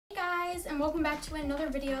guys, and welcome back to another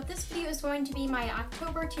video. This video is going to be my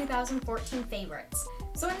October 2014 favorites.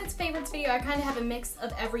 So in this favorites video, I kind of have a mix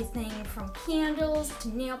of everything from candles to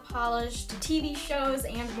nail polish to TV shows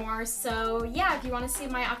and more. So yeah, if you want to see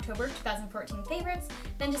my October 2014 favorites,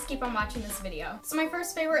 then just keep on watching this video. So my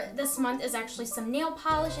first favorite this month is actually some nail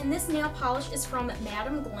polish, and this nail polish is from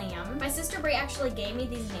Madam Glam. My sister Brie actually gave me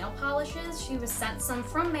these nail polishes. She was sent some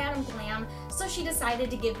from Madam Glam, so she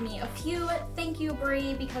decided to give me a few. Thank you,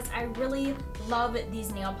 Brie, because I really love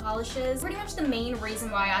these nail polishes. Pretty much the main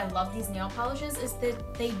reason why I love these nail polishes is that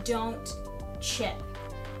they don't chip,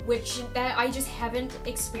 which that I just haven't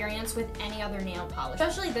experienced with any other nail polish.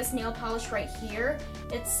 Especially this nail polish right here.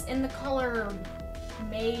 It's in the color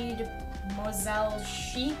Moselle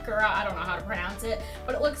Chic, or I don't know how to pronounce it,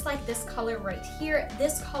 but it looks like this color right here.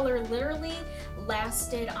 This color literally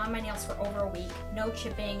lasted on my nails for over a week. No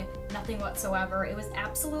chipping, nothing whatsoever. It was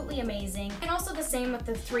absolutely amazing. And also the same with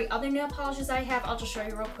the three other nail polishes I have. I'll just show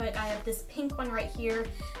you real quick. I have this pink one right here.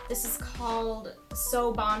 This is called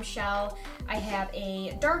So Bombshell. I have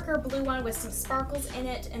a darker blue one with some sparkles in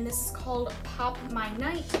it, and this is called Pop My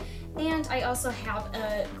Night. And I also have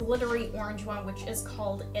a glittery orange one, which is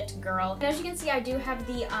called It Girl. And as you can see, I do have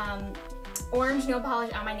the orange nail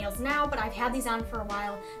polish on my nails now, but I've had these on for a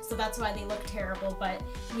while, so that's why they look terrible. But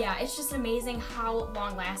yeah, it's just amazing how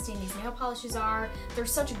long lasting these nail polishes are. They're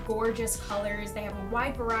such gorgeous colors. They have a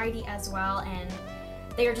wide variety as well, and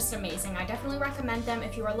they are just amazing. I definitely recommend them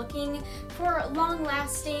if you are looking for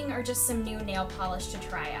long-lasting or just some new nail polish to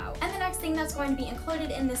try out. And the next thing that's going to be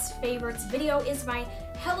included in this favorites video is my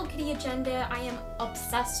Hello Kitty agenda. I am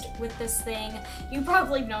obsessed with this thing. You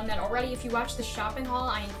probably have known that already if you watched the shopping haul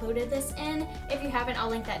I included this in. If you haven't, I'll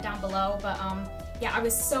link that down below. But yeah, I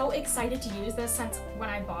was so excited to use this since when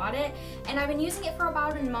I bought it, and I've been using it for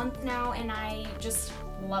about a month now, and I just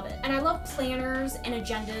love it. And I love planners and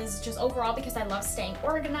agendas just overall because I love staying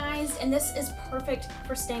organized, and this is perfect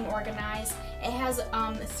for staying organized. It has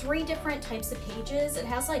 3 different types of pages. It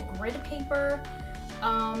has like grid paper,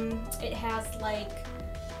 it has like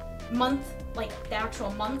the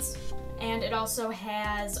actual months, and it also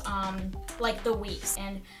has like the weeks.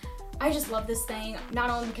 And I just love this thing, not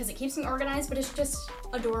only because it keeps me organized, but it's just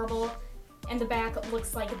adorable. And the back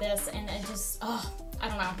looks like this, and it just, I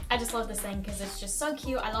don't know. I just love this thing because it's just so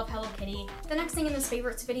cute. I love Hello Kitty. The next thing in this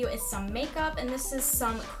favorites video is some makeup, and this is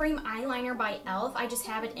some cream eyeliner by e.l.f. I just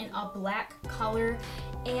have it in a black color,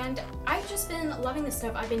 and I've just been loving this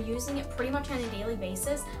stuff. I've been using it pretty much on a daily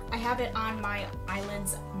basis. I have it on my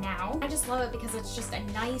eyelids now. I just love it because it's just a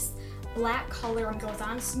nice black color and goes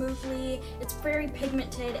on smoothly. It's very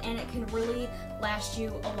pigmented, and it can really last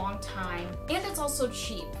you a long time. And it's also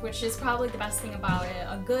cheap, which is probably the best thing about it.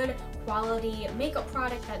 A good quality makeup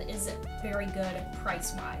product that is very good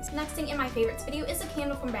price-wise. Next thing in my favorites video is a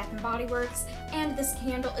candle from Bath & Body Works, and this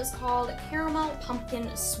candle is called Caramel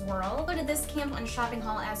Pumpkin Swirl. I included this candle in shopping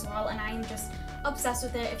haul as well, and I am just obsessed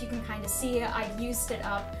with it. If you can kind of see it, I've used it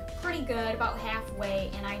up pretty good, about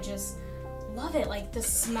halfway, and I just love it. Like, the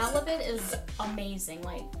smell of it is amazing.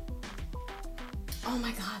 Like, oh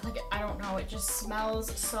my god, like, I don't know, it just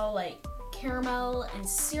smells so like caramel and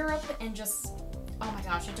syrup, and just, oh my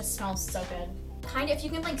gosh, it just smells so good. Kind of, if you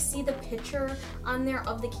can like see the picture on there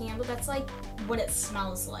of the candle, that's like what it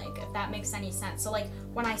smells like, if that makes any sense. So like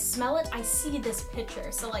when I smell it, I see this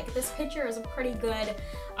picture. So like this picture is a pretty good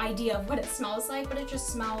idea of what it smells like, but it just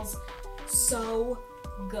smells so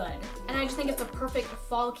good. And I just think it's a perfect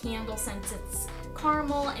fall candle since it's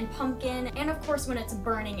caramel and pumpkin, and of course when it's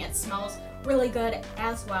burning it smells really good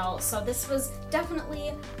as well. So this was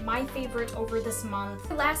definitely my favorite over this month.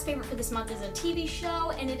 The last favorite for this month is a TV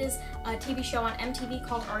show, and it is a TV show on MTV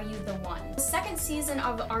called Are You the One? The second season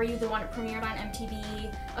of Are You the One premiered on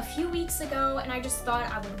MTV a few weeks ago, and I just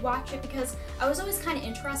thought I would watch it because I was always kind of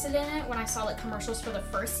interested in it when I saw like commercials for the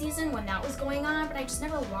first season when that was going on, but I just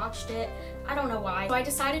never watched it. I don't know why. So I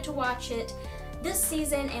decided to watch it this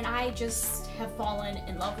season, and I just have fallen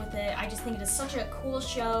in love with it. I just think it is such a cool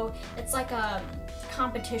show. It's like a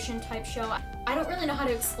competition type show. I don't really know how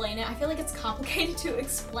to explain it. I feel like it's complicated to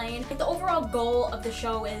explain. Like, the overall goal of the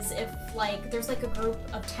show is if like there's like a group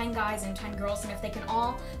of 10 guys and 10 girls, and if they can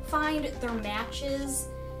all find their matches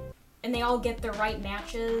and they all get the right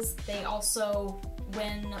matches, they also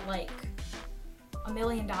win like $1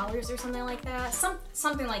 million or something like that.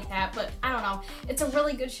 Something like that, but I don't know. It's a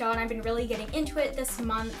really good show, and I've been really getting into it this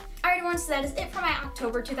month. Alright everyone, so that is it for my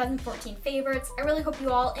October 2014 favorites. I really hope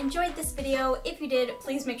you all enjoyed this video. If you did,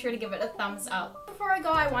 please make sure to give it a thumbs up. Before I go,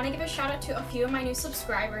 I want to give a shout out to a few of my new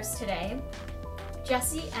subscribers today.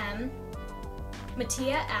 Jessie M,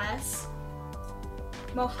 Mattia S,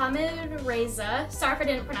 Mohammed Reza, sorry if I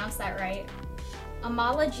didn't pronounce that right,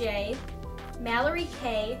 Amala J, Mallory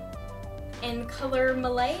K, and Color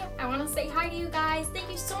Malay. I want to say hi to you guys. Thank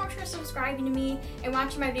you so much for subscribing to me and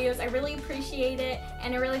watching my videos. I really appreciate it,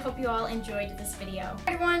 and I really hope you all enjoyed this video.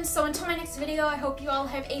 Everyone, so until my next video, I hope you all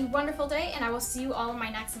have a wonderful day, and I will see you all in my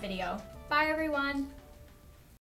next video. Bye everyone!